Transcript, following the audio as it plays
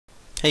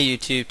Hey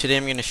YouTube, today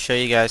I'm going to show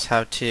you guys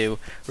how to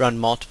run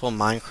multiple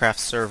Minecraft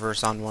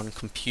servers on one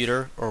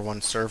computer or one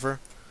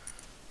server.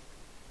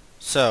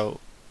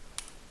 So,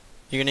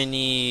 you're going to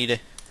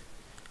need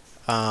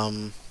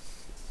to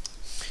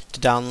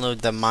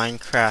download the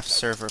MineCraft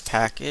server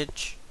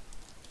package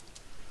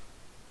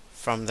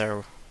from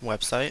their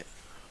website,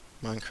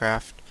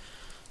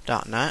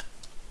 MineCraft.net.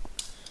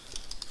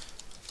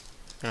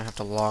 You're going to have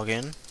to log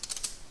in.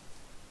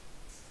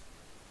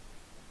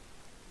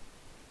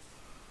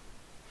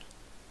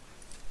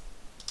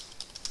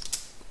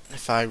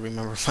 If I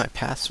remember my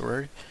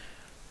password.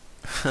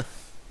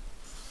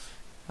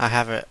 I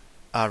have it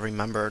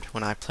remembered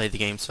when I play the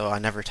game, so I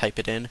never type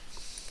it in.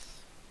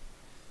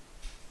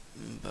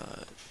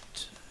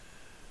 But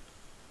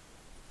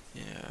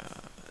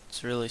yeah,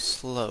 it's really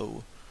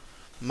slow.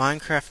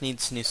 Minecraft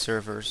needs new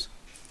servers.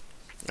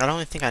 I don't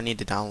even think I need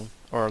to download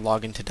or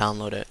log in to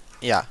download it.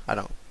 Yeah, I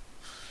don't.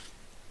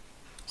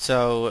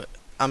 So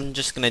I'm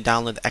just gonna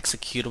download the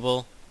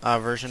executable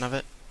version of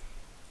it.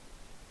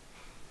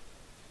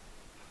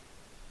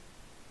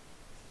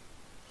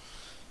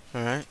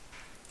 Alright,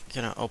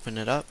 gonna open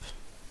it up.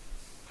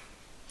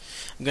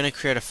 I'm gonna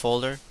create a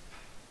folder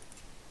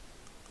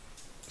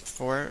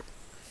for it.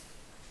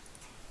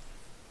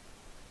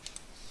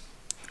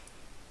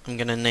 I'm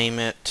gonna name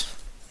it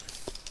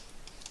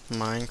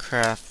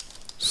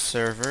MineCraft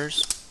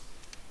servers.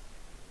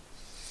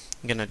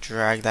 I'm gonna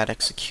drag that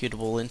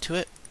executable into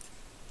it.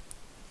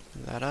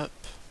 Open that up.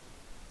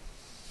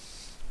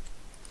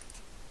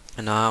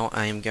 And now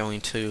I am going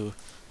to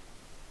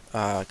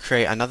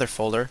create another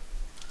folder.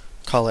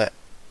 Call it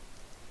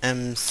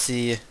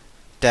MC-server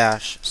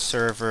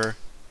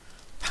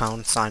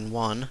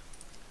 #1.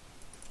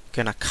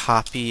 Gonna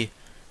copy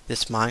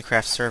this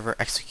Minecraft server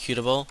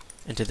executable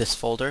into this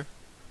folder.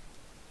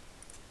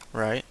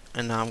 Right,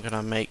 and now I'm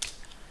gonna make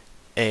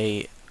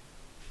a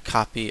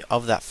copy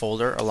of that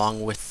folder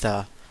along with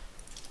the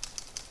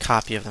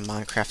copy of the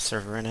Minecraft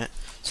server in it.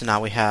 So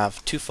now we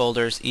have two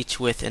folders,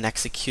 each with an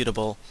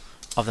executable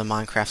of the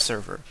Minecraft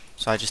server.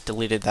 So I just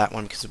deleted that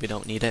one because we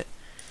don't need it.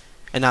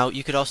 And now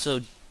you could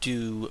also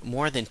do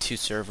more than two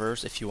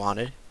servers if you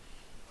wanted.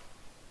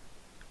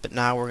 But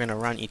now we're gonna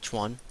run each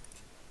one.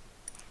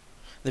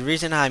 The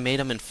reason I made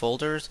them in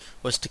folders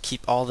was to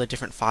keep all the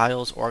different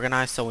files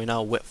organized so we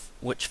know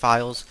which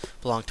files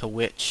belong to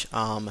which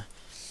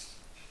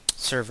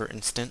server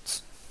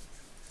instance.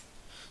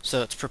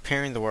 So it's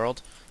preparing the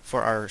world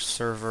for our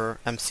server,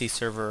 MC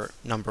server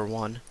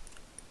 #1.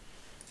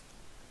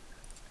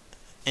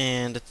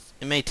 And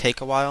it may take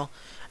a while.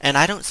 And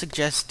I don't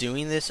suggest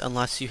doing this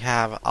unless you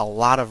have a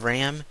lot of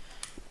RAM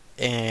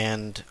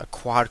and a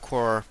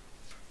quad-core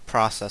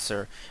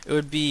processor. It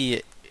would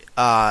be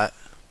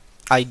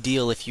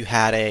ideal if you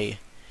had a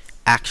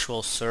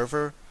actual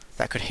server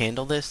that could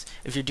handle this.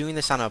 If you're doing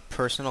this on a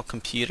personal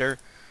computer,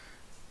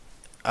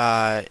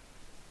 the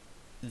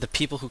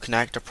people who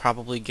connect are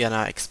probably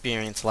gonna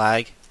experience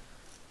lag.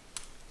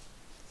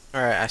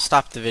 Alright, I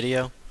stopped the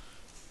video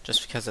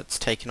just because it's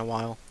taken a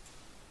while.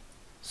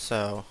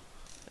 So,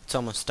 it's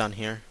almost done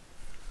here.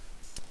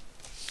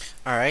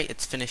 Alright,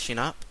 it's finishing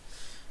up.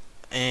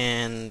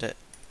 And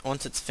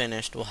once it's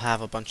finished, we'll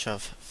have a bunch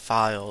of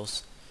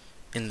files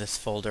in this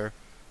folder.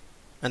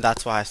 And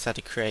that's why I said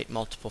to create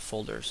multiple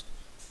folders.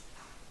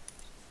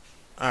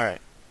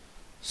 Alright,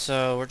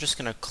 so we're just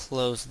gonna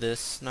close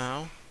this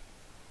now.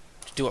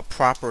 To do it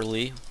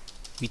properly,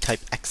 we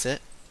type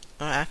exit.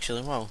 Oh,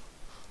 actually, whoa,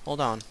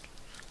 hold on.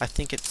 I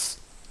think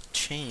it's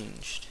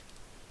changed.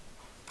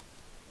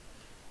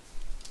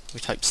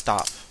 We type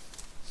stop.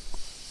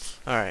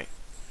 Alright,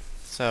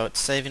 so it's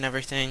saving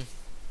everything.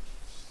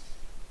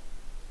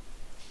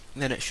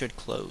 Then it should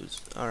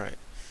close. Alright.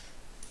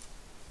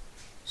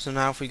 So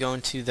now if we go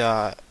into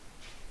the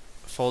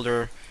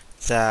folder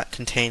that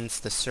contains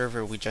the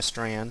server we just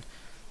ran,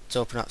 let's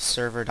open up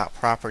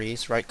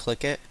server.properties, right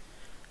click it,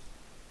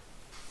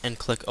 and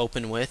click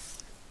open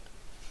with,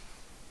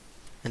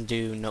 and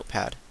do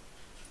notepad.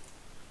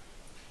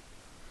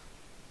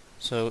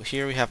 So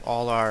here we have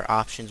all our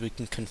options we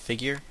can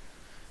configure.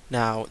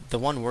 Now the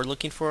one we're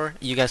looking for,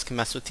 you guys can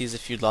mess with these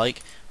if you'd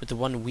like, but the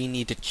one we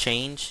need to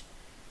change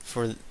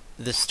for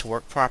this to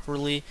work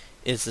properly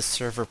is the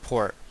server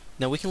port.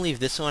 Now we can leave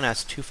this one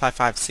as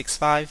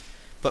 25565,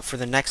 but for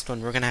the next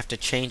one we're going to have to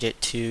change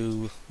it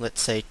to,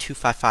 let's say,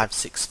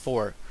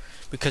 25564,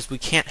 because we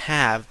can't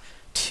have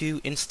two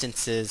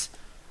instances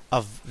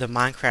of the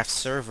Minecraft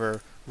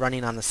server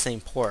running on the same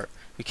port,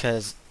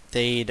 because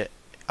they'd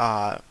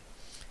have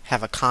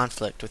a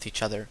conflict with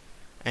each other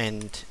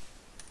and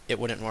it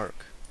wouldn't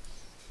work.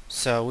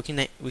 So we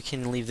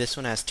can leave this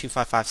one as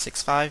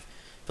 25565,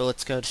 but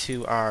let's go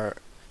to our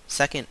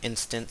second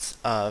instance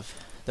of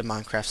the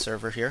Minecraft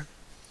server here,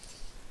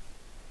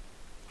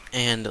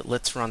 and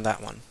let's run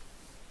that one.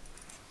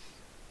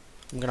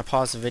 I'm going to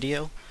pause the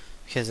video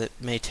because it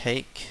may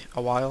take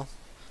a while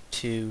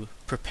to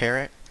prepare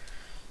it.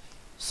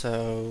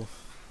 So,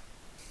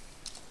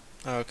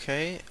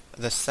 okay,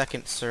 the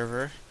second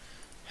server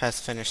has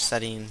finished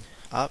setting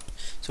up,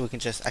 so we can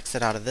just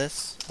exit out of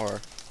this or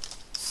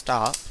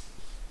stop.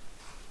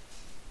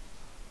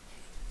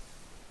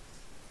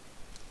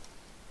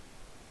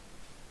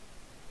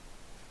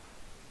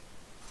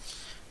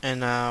 And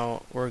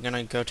now we're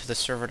gonna go to the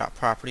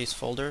server.properties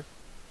folder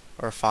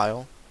or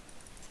file.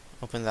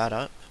 Open that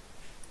up.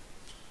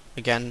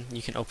 Again,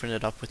 you can open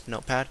it up with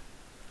Notepad.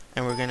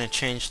 And we're gonna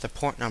change the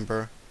port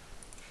number.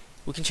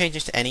 We can change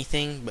it to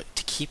anything, but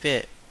to keep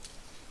it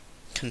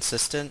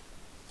consistent,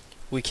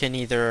 we can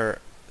either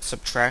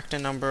subtract a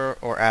number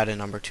or add a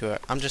number to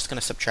it. I'm just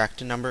gonna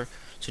subtract a number,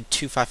 so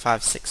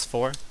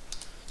 25564.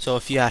 So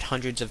if you had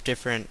hundreds of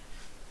different,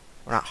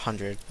 or not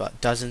hundreds,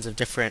 but dozens of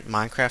different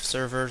MineCraft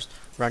servers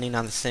running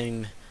on the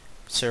same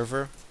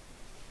server,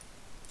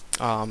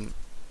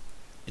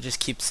 it just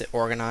keeps it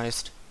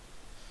organized.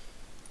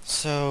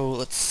 So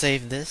let's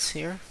save this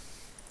here,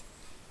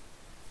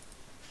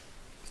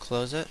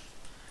 close it,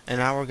 and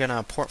now we're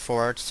gonna port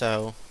forward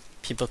so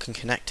people can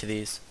connect to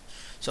these.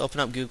 So open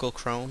up Google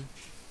Chrome,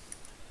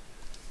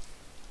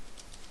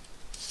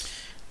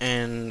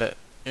 and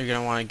you're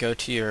gonna want to go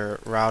to your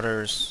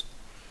router's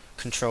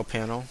control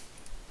panel.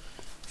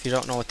 If you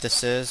don't know what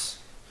this is,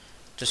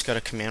 just go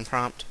to command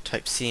prompt,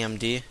 type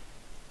cmd,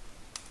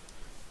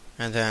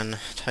 and then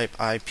type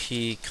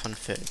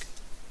ipconfig.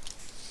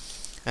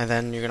 And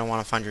then you're going to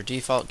want to find your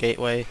default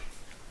gateway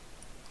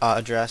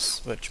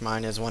address, which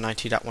mine is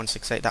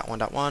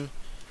 192.168.1.1.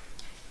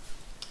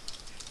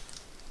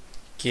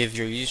 Give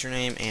your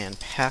username and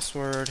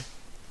password.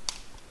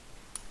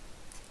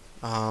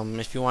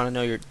 If you want to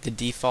know the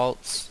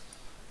defaults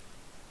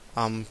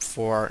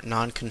for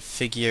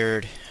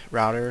non-configured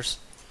routers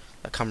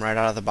that come right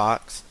out of the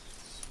box,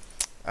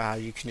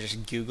 you can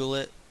just Google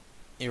it,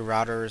 your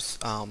router's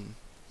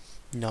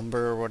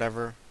number or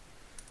whatever,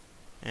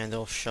 and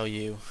they'll show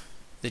you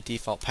the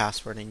default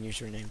password and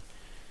username.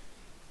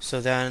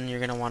 So then you're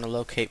going to want to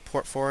locate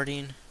port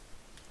forwarding.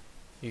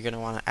 You're going to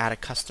want to add a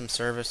custom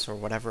service or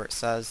whatever it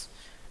says.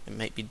 It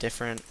might be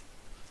different.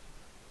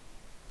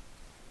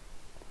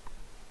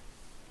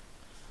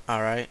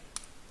 Alright.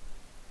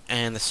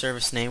 And the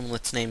service name,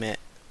 let's name it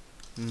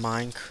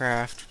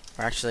MineCraft,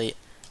 or actually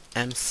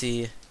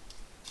MC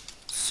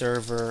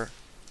Server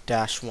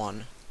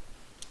 -1.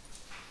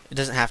 It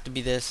doesn't have to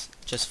be this,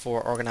 just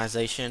for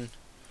organization.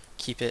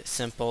 Keep it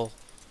simple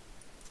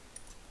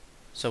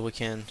so we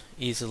can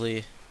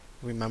easily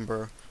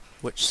remember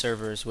which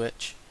server is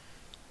which.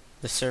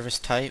 The service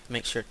type,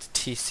 make sure it's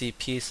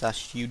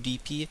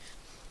TCP/UDP.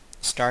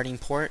 Starting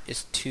port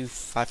is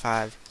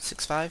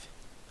 25565.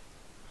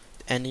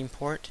 The ending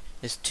port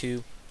is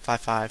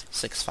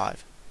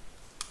 25565.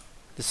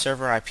 The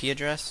server IP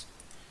address,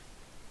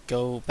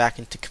 go back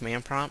into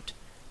command prompt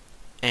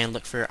and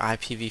look for your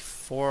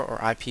IPv4 or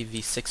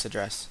IPv6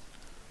 address.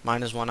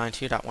 Mine is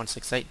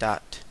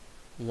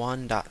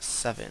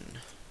 192.168.1.7.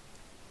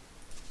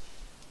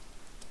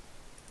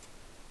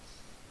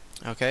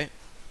 Okay,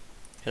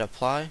 hit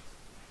apply.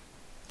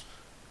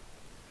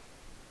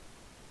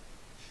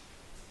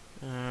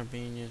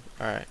 Being used.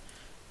 Alright,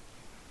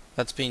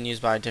 that's being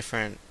used by a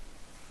different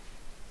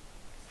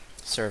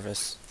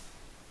service.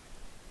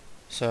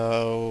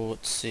 So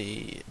let's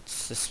see,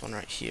 it's this one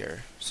right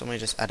here. So let me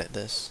just edit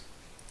this.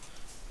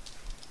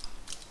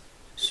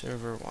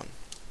 Server 1.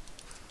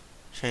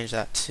 Change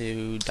that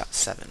to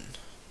 .7.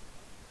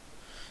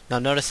 Now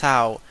notice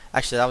how,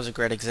 actually that was a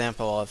great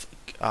example of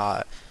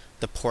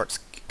the ports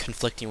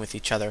conflicting with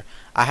each other.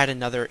 I had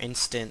another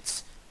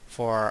instance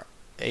for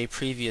a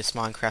previous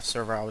MineCraft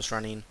server I was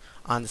running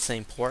on the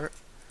same port,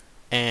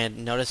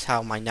 and notice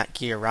how my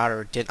Netgear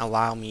router didn't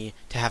allow me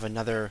to have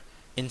another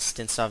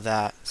instance of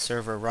that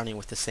server running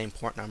with the same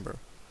port number.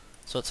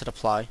 So let's hit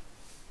apply,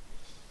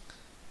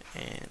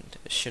 and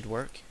it should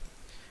work.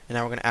 And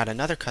now we're going to add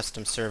another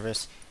custom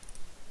service.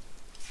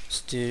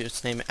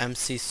 Let's name it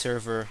MC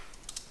Server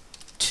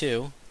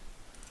 2.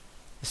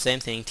 The same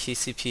thing,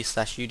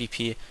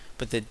 TCP/UDP,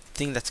 but the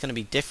thing that's going to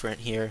be different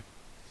here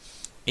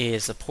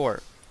is the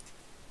port.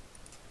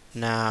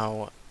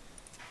 Now,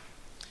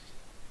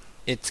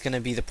 it's going to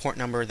be the port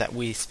number that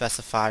we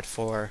specified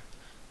for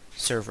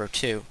server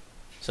 2.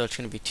 So it's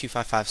going to be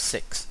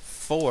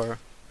 25564,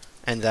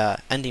 and the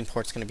ending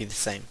port's going to be the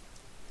same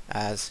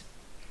as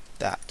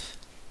that,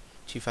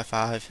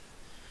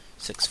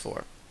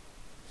 25564.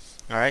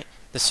 Alright,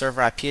 the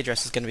server IP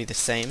address is going to be the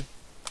same,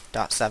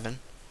 .7,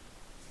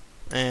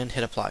 and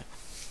hit apply.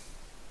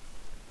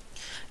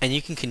 And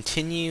you can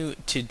continue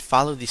to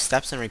follow these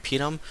steps and repeat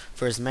them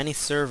for as many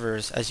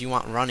servers as you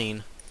want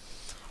running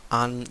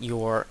on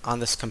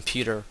this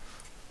computer.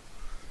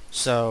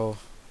 So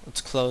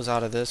let's close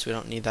out of this. We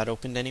don't need that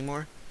opened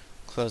anymore.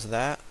 Close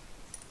that.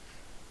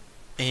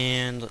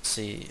 And let's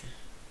see.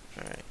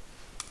 Alright.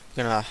 I'm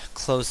gonna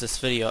close this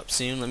video up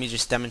soon. Let me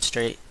just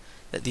demonstrate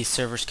that these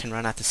servers can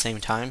run at the same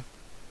time.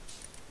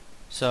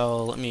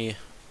 So let me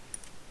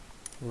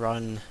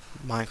run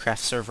MineCraft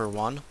server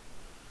 1,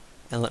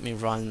 and let me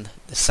run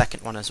the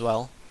second one as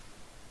well.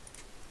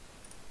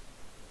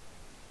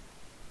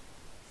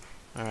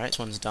 Alright, this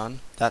one's done.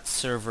 That's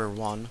server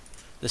 1.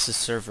 This is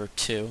server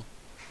 2.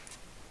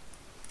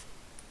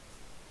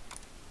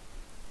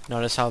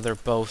 Notice how they're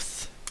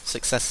both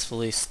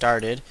successfully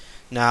started.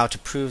 Now, to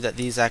prove that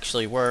these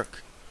actually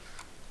work,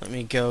 let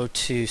me go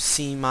to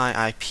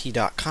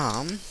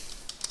cmyip.com,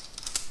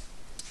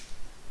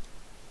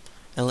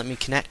 and let me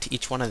connect to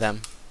each one of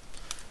them.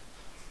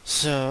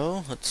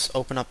 So let's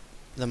open up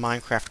the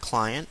MineCraft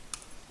client.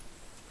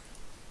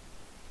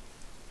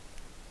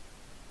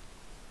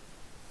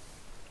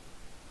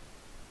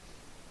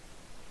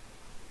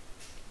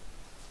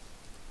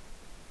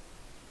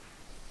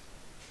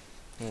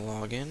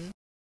 Log in.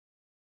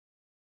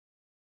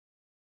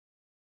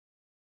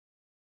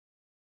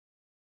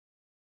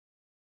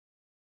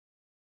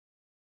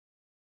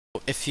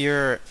 If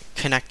you're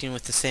connecting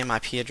with the same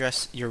IP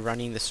address you're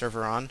running the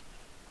server on,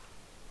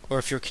 or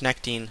if you're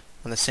connecting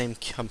on the same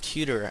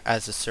computer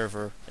as the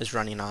server is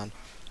running on,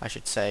 I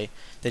should say,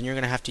 then you're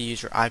going to have to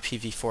use your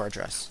IPv4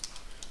 address.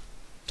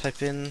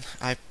 Type in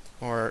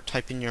your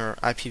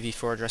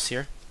IPv4 address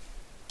here,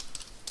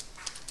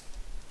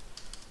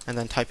 and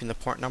then type in the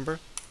port number.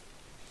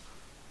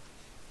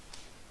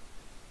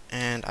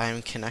 And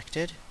I'm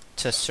connected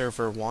to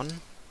server 1.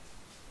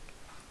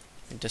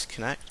 And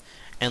disconnect.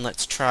 And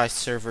let's try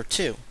server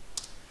 2.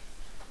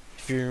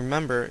 If you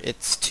remember,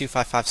 it's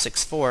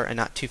 25564 and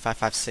not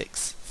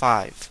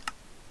 25565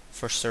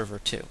 for server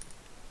 2.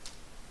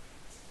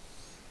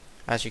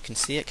 As you can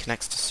see, it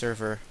connects to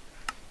server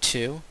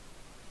 2.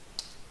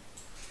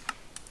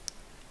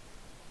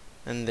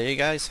 And there you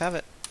guys have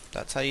it.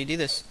 That's how you do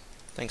this.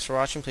 Thanks for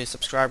watching. Please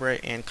subscribe,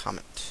 rate, and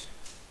comment.